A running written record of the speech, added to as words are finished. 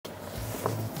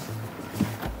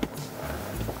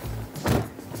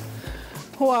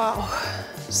Wow,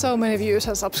 so many views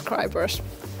and subscribers.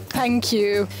 Thank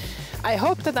you. I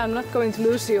hope that I'm not going to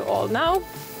lose you all now.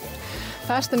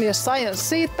 Fasten your science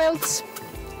seatbelts.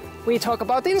 We talk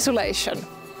about insulation.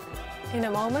 In a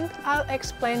moment, I'll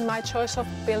explain my choice of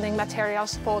building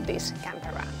materials for this camper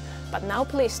van. But now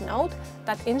please note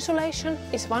that insulation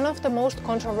is one of the most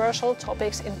controversial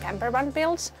topics in camper van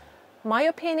builds. My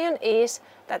opinion is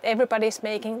that everybody's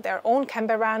making their own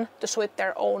camper van to suit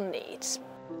their own needs.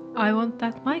 I want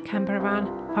that my camper van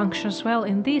functions well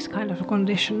in these kind of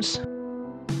conditions.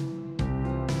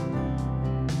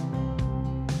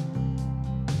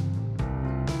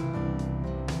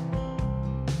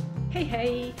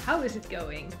 Hey, how is it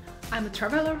going? I'm a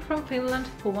traveler from Finland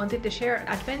who wanted to share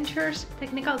adventures,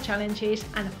 technical challenges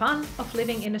and fun of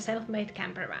living in a self-made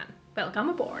camper van. Welcome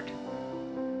aboard!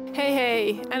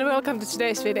 Hey, and welcome to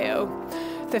today's video.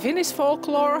 The Finnish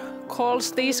folklore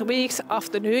calls these weeks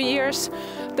after New Year's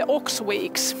the ox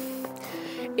weeks.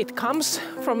 It comes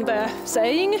from the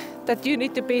saying that you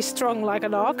need to be strong like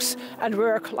an ox and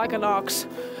work like an ox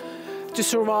to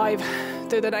survive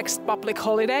to the next public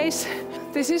holidays.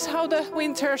 This is how the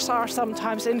winters are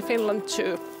sometimes in Finland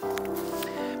too.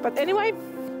 But anyway,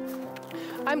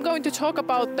 I'm going to talk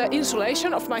about the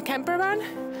insulation of my camper van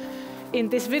in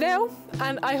this video,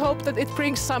 and I hope that it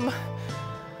brings some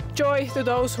joy to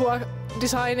those who are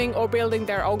designing or building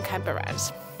their own camper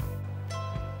vans.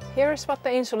 Here is what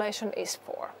the insulation is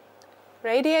for: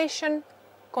 radiation,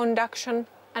 conduction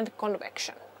and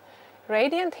convection.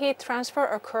 Radiant heat transfer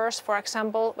occurs, for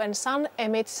example, when sun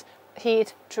emits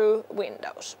heat through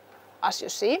windows. As you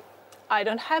see, I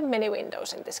don't have many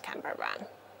windows in this camper van.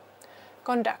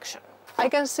 Conduction. I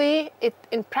can see it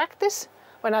in practice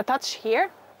when I touch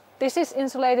here. This is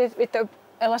insulated with the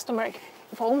elastomeric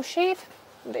foam sheet,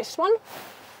 this one.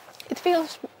 It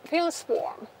feels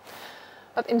warm.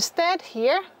 But instead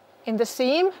here, in the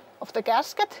seam of the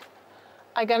gasket,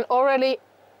 I can already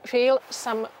feel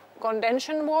some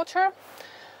condensation water,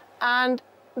 and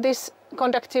this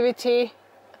conductivity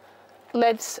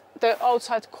lets the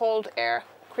outside cold air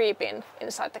creep in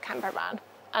inside the camper van,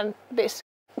 and this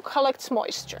collects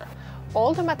moisture.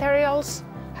 All the materials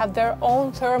have their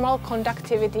own thermal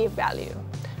conductivity value.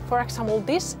 For example,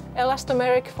 this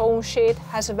elastomeric foam sheet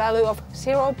has a value of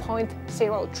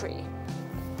 0.03.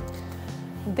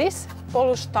 This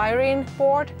polystyrene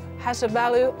board has a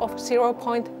value of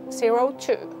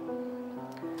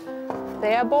 0.02.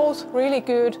 They are both really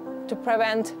good to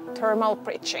prevent thermal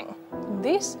breaching.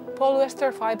 This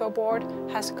polyester fiber board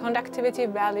has a conductivity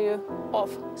value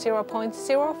of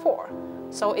 0.04,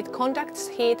 so it conducts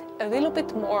heat a little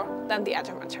bit more than the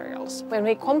other materials. When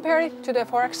we compare it to the,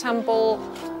 for example,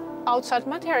 outside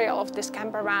material of this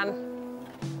camper van,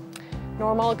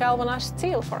 normal galvanized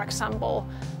steel, for example,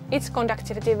 its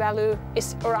conductivity value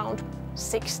is around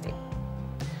 60.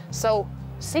 So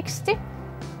 60,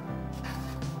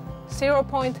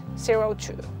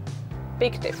 0.02.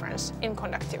 Big difference in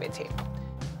conductivity.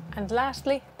 And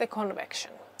lastly, the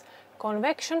convection.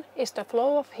 Convection is the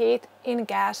flow of heat in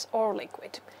gas or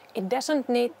liquid. It doesn't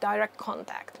need direct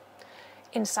contact.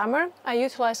 In summer, I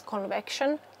utilize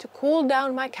convection to cool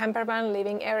down my camper van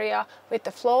living area with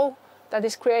the flow that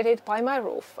is created by my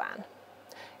roof fan.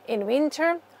 In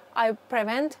winter, I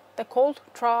prevent the cold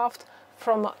draft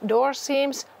from door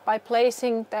seams by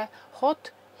placing the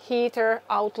hot heater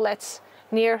outlets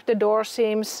near the door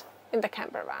seams in the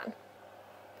camper van.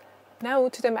 Now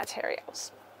to the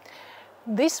materials.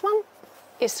 This one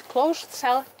is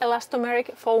closed-cell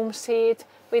elastomeric foam sheet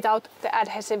without the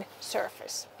adhesive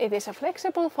surface. It is a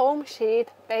flexible foam sheet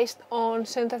based on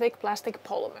synthetic plastic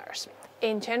polymers.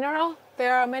 In general,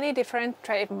 there are many different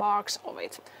trademarks of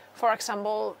it. For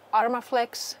example,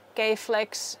 Armaflex,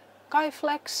 K-Flex,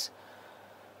 Skyflex,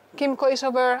 Kimco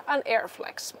Isover and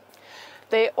Airflex.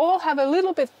 They all have a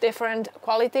little bit different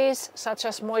qualities, such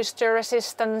as moisture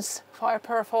resistance, fire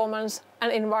performance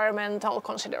and environmental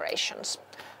considerations.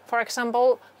 For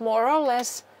example, more or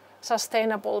less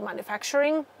sustainable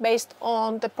manufacturing based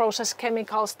on the process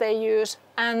chemicals they use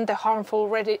and the harmful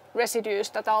residues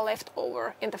that are left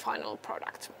over in the final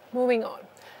product. Moving on.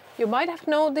 You might have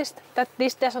noticed that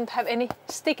this doesn't have any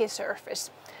sticky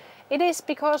surface. It is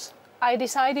because I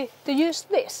decided to use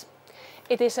this.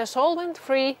 It is a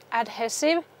solvent-free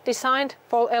adhesive designed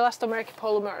for elastomeric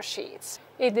polymer sheets.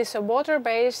 It is a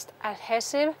water-based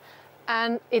adhesive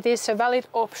and it is a valid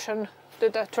option to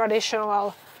the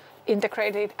traditional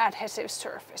integrated adhesive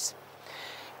surface.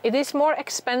 It is more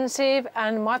expensive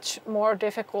and much more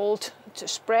difficult to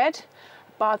spread,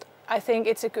 but I think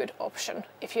it's a good option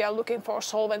if you are looking for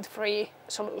solvent-free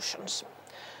solutions.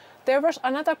 There was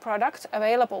another product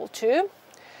available too.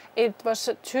 It was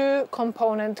a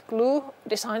two-component glue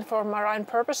designed for marine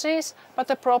purposes, but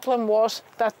the problem was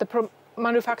that the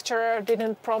manufacturer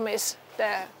didn't promise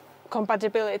the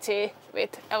compatibility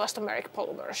with elastomeric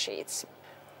polymer sheets.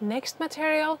 Next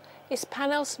material is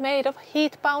panels made of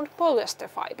heat-bound polyester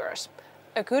fibres,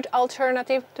 a good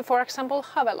alternative to, for example,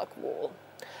 Havelock wool.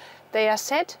 They are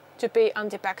said to be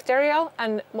antibacterial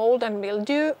and mold and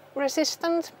mildew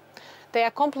resistant. They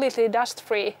are completely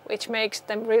dust-free, which makes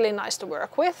them really nice to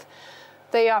work with.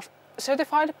 They are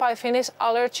certified by Finnish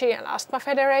Allergy and Asthma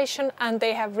Federation, and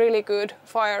they have really good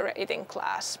fire rating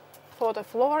class. For the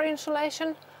floor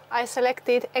insulation, I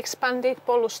selected expanded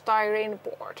polystyrene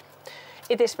board.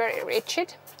 It is very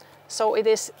rigid, so it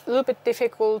is a little bit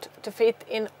difficult to fit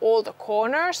in all the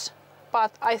corners,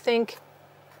 but I think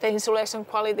the insulation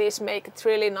qualities make it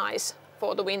really nice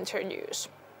for the winter use.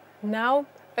 Now,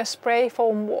 a spray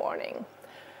foam warning.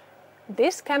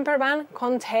 This camper van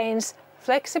contains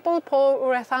flexible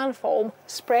polyurethane foam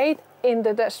sprayed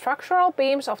into the structural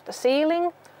beams of the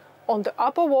ceiling, on the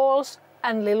upper walls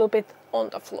and a little bit on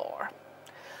the floor.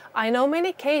 I know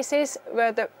many cases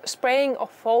where the spraying of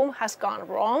foam has gone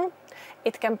wrong.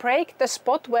 It can break the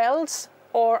spot welds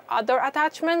or other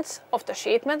attachments of the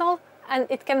sheet metal, and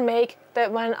it can make the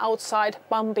van outside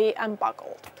bumpy and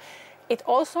buckled. It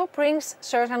also brings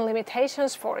certain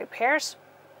limitations for repairs,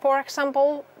 for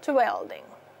example, to welding.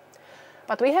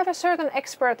 But we have a certain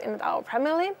expert in our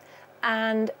family,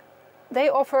 and they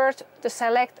offered to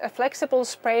select a flexible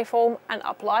spray foam and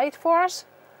apply it for us.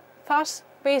 Thus,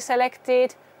 we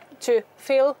selected to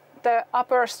fill the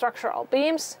upper structural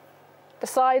beams, the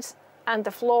sides and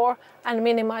the floor, and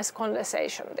minimize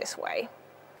condensation this way.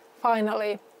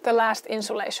 Finally, the last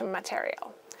insulation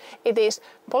material. It is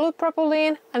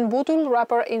polypropylene and butyl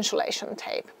rubber insulation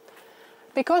tape.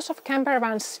 Because of camper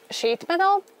van's sheet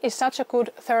metal is such a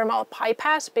good thermal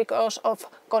bypass because of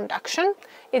conduction,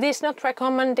 it is not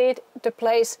recommended to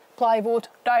place plywood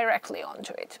directly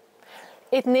onto it.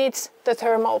 It needs the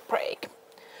thermal break.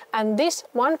 And this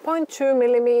 1.2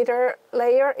 mm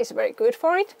layer is very good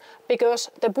for it, because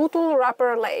the butyl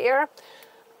rubber layer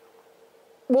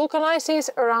vulcanizes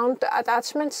around the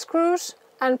attachment screws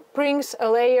and brings a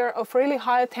layer of really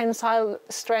high tensile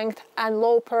strength and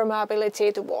low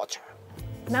permeability to water.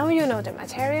 Now you know the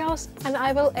materials, and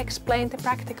I will explain the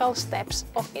practical steps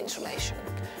of insulation.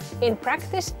 In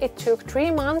practice, it took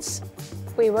 3 months.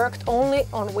 We worked only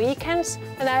on weekends,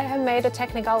 and I have made a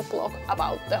technical blog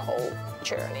about the whole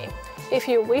journey. If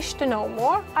you wish to know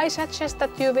more, I suggest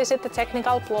that you visit the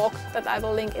technical blog that I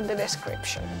will link in the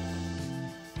description.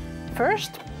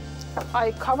 First,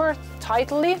 I covered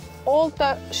tightly all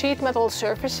the sheet metal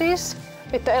surfaces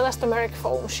with the elastomeric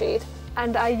foam sheet,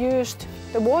 and I used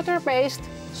the water-based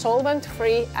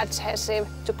solvent-free adhesive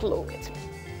to glue it.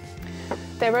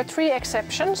 There were 3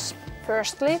 exceptions.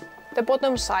 Firstly, the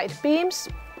bottom side beams,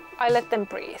 I let them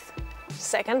breathe.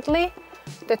 Secondly,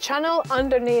 the channel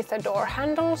underneath the door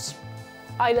handles,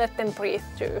 I let them breathe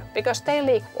too, because they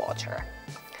leak water.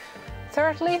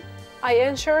 Thirdly, I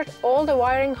ensured all the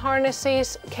wiring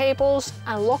harnesses, cables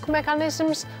and lock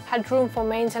mechanisms had room for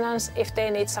maintenance if they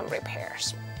need some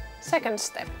repairs. Second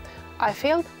step, I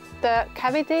filled the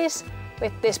cavities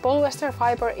with this polyester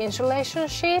fiber insulation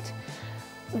sheet.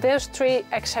 Those 3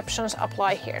 exceptions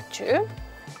apply here too.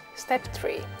 Step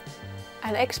 3.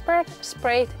 An expert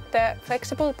sprayed the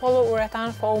flexible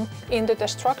polyurethane foam into the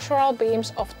structural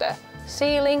beams of the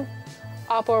ceiling,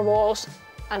 upper walls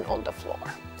and on the floor.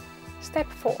 Step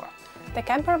 4. The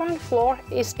camper van floor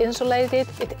is insulated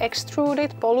with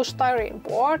extruded polystyrene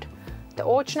board, the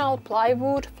original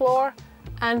plywood floor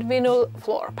and vinyl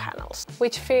floor panels,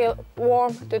 which feel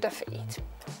warm to the feet.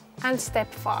 And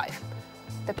step 5.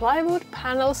 The plywood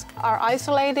panels are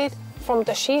isolated from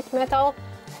the sheet metal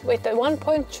with the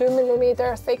 1.2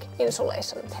 mm thick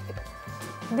insulation tape.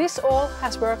 This all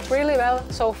has worked really well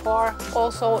so far,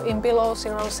 also in below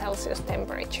 0 Celsius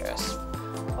temperatures.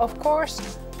 Of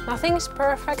course, nothing is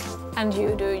perfect, and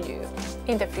you do you.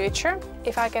 In the future,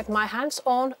 if I get my hands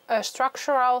on a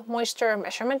structural moisture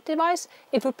measurement device,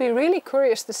 it would be really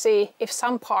curious to see if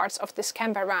some parts of this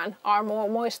camper van are more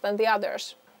moist than the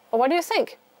others. Or what do you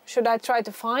think? Should I try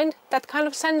to find that kind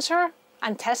of sensor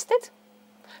and test it?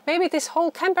 Maybe this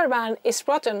whole camper van is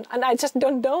rotten and I just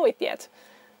don't know it yet.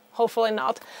 Hopefully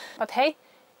not. But hey,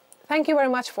 thank you very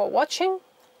much for watching.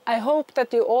 I hope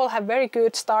that you all have a very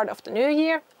good start of the new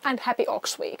year and happy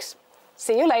Ox Weeks.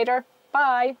 See you later.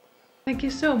 Bye! Thank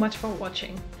you so much for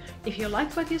watching. If you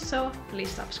liked what you saw, please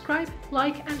subscribe,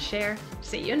 like and share.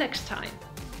 See you next time!